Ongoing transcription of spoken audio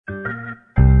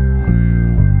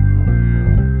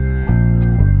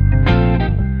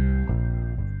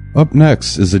Up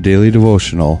next is a daily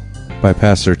devotional by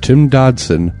Pastor Tim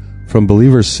Dodson from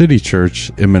Believers City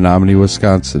Church in Menominee,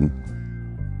 Wisconsin.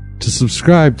 To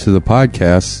subscribe to the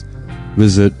podcast,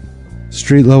 visit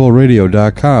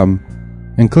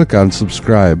streetlevelradio.com and click on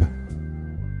subscribe.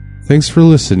 Thanks for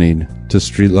listening to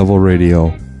Street Level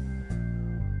Radio.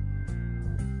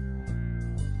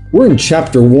 We're in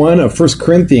chapter 1 of 1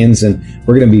 Corinthians, and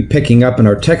we're going to be picking up in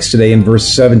our text today in verse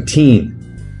 17.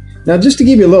 Now, just to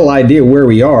give you a little idea where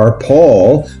we are,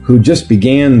 Paul, who just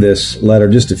began this letter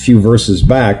just a few verses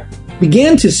back,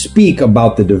 began to speak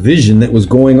about the division that was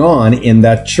going on in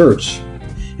that church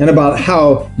and about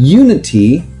how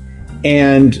unity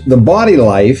and the body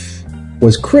life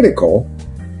was critical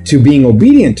to being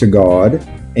obedient to God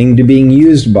and to being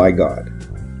used by God.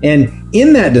 And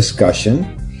in that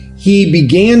discussion, he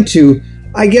began to,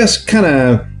 kind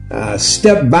of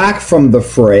step back from the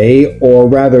fray, or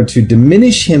rather to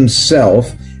diminish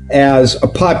himself as a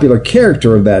popular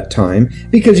character of that time,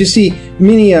 because you see,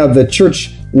 many of the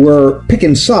church were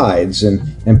picking sides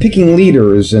and picking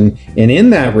leaders, and in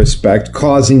that respect,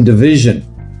 causing division.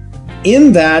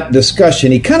 In that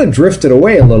discussion, he kind of drifted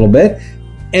away a little bit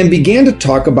and began to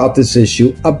talk about this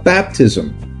issue of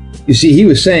baptism. You see, he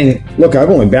was saying, look, I've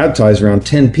only baptized around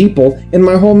 10 people in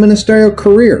my whole ministerial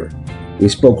career. We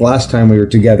spoke last time we were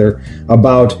together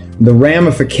about the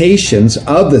ramifications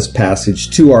of this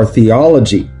passage to our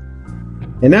theology.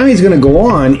 And now he's going to go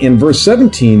on in verse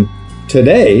 17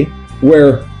 today,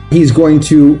 where he's going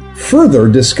to further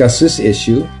discuss this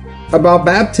issue about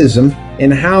baptism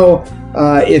and how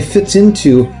it fits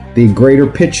into the greater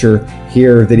picture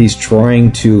here that he's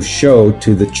trying to show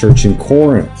to the church in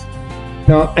Corinth.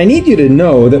 Now, I need you to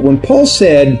know that when Paul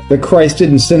said that Christ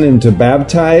didn't send him to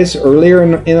baptize earlier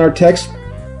in our text,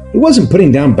 he wasn't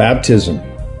putting down baptism.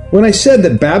 When I said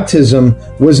that baptism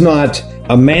was not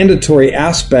a mandatory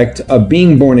aspect of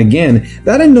being born again,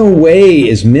 that in no way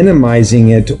is minimizing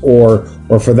it or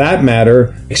for that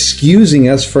matter, excusing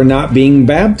us for not being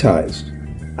baptized.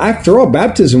 After all,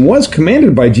 baptism was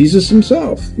commanded by Jesus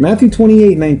himself, Matthew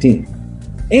 28:19.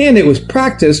 And it was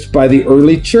practiced by the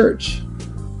early church.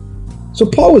 So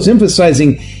Paul was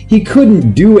emphasizing he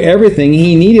couldn't do everything.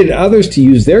 He needed others to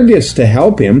use their gifts to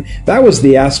help him. That was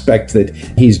the aspect that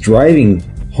he's driving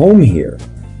home here.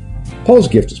 Paul's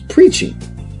gift is preaching,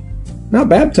 not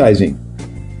baptizing.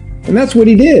 And that's what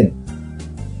he did.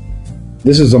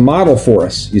 This is a model for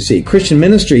us, you see. Christian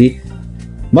ministry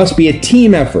must be a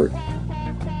team effort.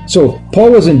 So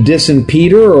Paul wasn't dissing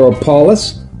Peter or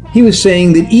Apollos. He was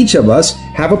saying that each of us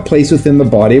have a place within the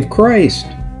body of Christ.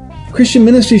 Christian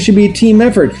ministry should be a team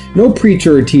effort. No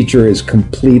preacher or teacher is a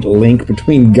complete link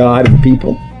between God and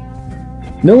people.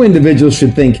 No individual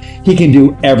should think he can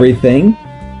do everything.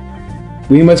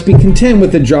 We must be content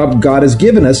with the job God has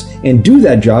given us and do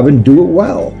that job and do it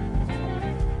well.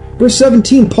 Verse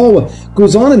 17, Paul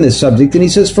goes on in this subject and he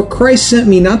says, "For Christ sent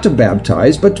me not to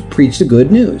baptize, but to preach the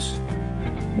good news,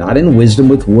 not in wisdom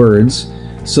with words,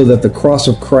 so that the cross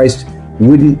of Christ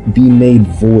wouldn't be made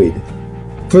void.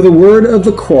 For the word of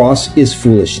the cross is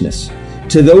foolishness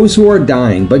to those who are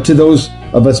dying, but to those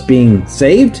of us being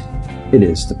saved, it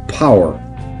is the power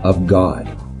of God."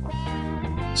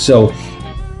 So,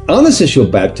 on this issue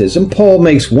of baptism, Paul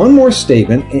makes one more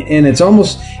statement, and it's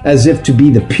almost as if to be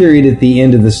the period at the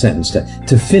end of the sentence,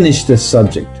 to finish this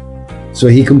subject. So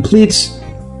he completes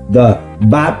the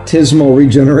baptismal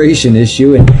regeneration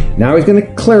issue, and now he's going to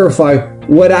clarify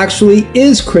what actually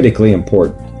is critically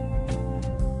important.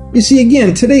 You see,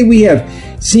 again, today we have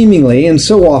seemingly and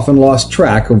so often lost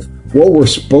track of what we're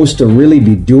supposed to really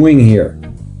be doing here.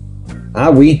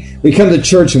 We come to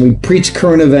church and we preach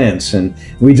current events and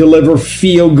we deliver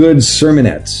feel-good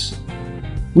sermonettes.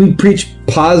 We preach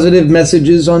positive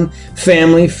messages on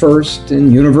family first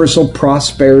and universal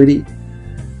prosperity.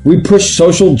 We push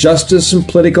social justice and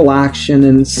political action,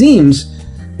 and it seems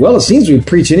we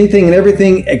preach anything and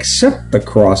everything except the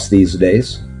cross these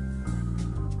days.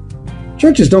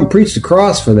 Churches don't preach the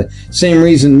cross for the same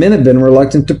reason men have been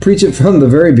reluctant to preach it from the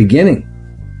very beginning.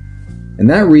 And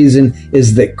that reason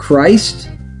is that Christ,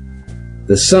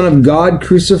 the Son of God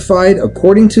crucified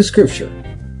according to Scripture,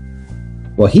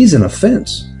 well, he's an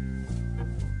offense.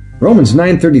 Romans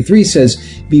 9:33 says,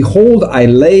 "Behold, I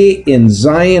lay in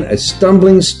Zion a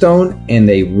stumbling stone and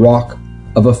a rock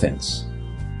of offense,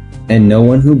 and no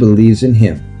one who believes in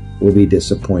him will be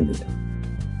disappointed."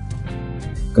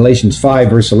 Galatians 5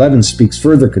 verse 11 speaks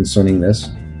further concerning this.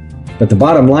 But the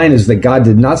bottom line is that God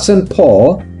did not send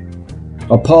Paul,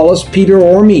 Apollos, Peter,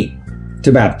 or me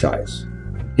to baptize.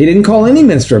 He didn't call any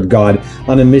minister of God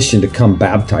on a mission to come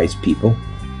baptize people.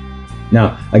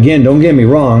 Now, again, don't get me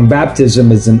wrong,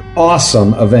 baptism is an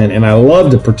awesome event and I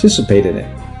love to participate in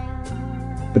it.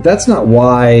 But that's not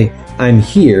why I'm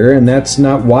here, and that's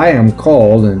not why I'm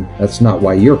called, and that's not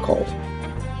why you're called.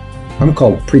 I'm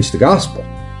called to preach the gospel.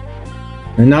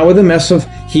 And not with a mess of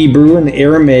Hebrew and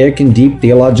Aramaic and deep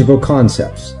theological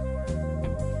concepts.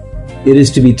 It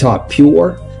is to be taught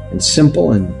pure and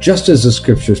simple and just as the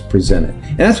scriptures present it.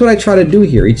 And that's what I try to do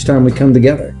here each time we come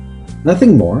together.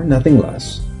 Nothing more, nothing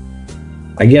less.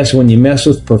 I guess when you mess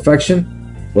with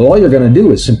perfection, well, all you're going to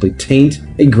do is simply taint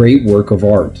a great work of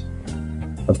art.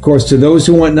 Of course, to those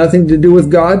who want nothing to do with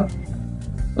God,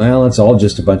 well, it's all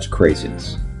just a bunch of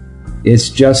craziness. It's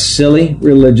just silly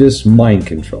religious mind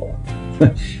control.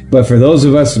 But for those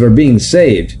of us that are being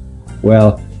saved,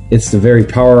 well, it's the very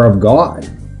power of God.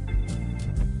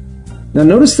 Now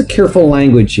notice the careful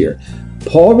language here.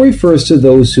 Paul refers to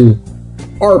those who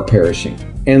are perishing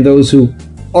and those who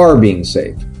are being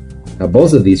saved. Now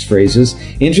both of these phrases,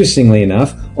 interestingly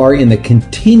enough, are in the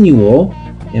continual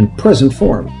and present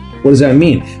form. What does that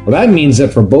mean? Well, that means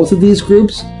that for both of these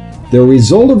groups, the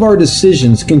result of our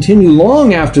decisions continue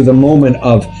long after the moment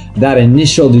of that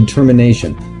initial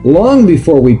determination, long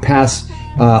before we pass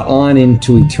on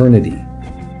into eternity.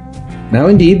 Now,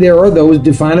 indeed, there are those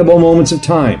definable moments of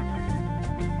time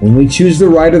when we choose the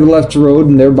right or the left road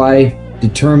and thereby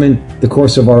determine the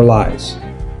course of our lives.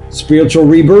 Spiritual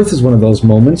rebirth is one of those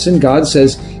moments, and God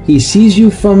says He sees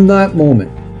you from that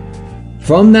moment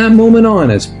on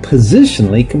as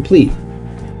positionally complete.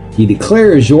 He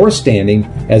declares your standing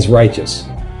as righteous.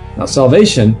 Now,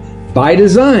 salvation, by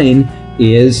design,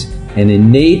 is an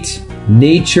innate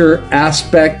nature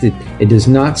aspect. It does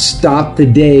not stop the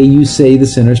day you say the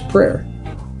sinner's prayer.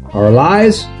 Our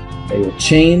lives, they will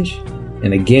change,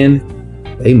 and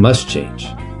again, they must change.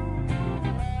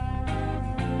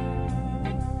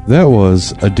 That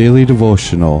was a daily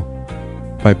devotional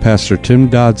by Pastor Tim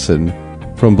Dodson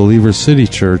from Believer City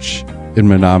Church in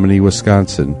Menominee,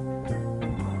 Wisconsin.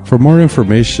 For more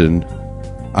information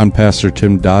on Pastor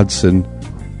Tim Dodson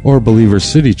or Believer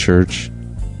City Church,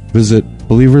 visit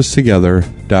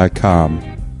believerstogether.com.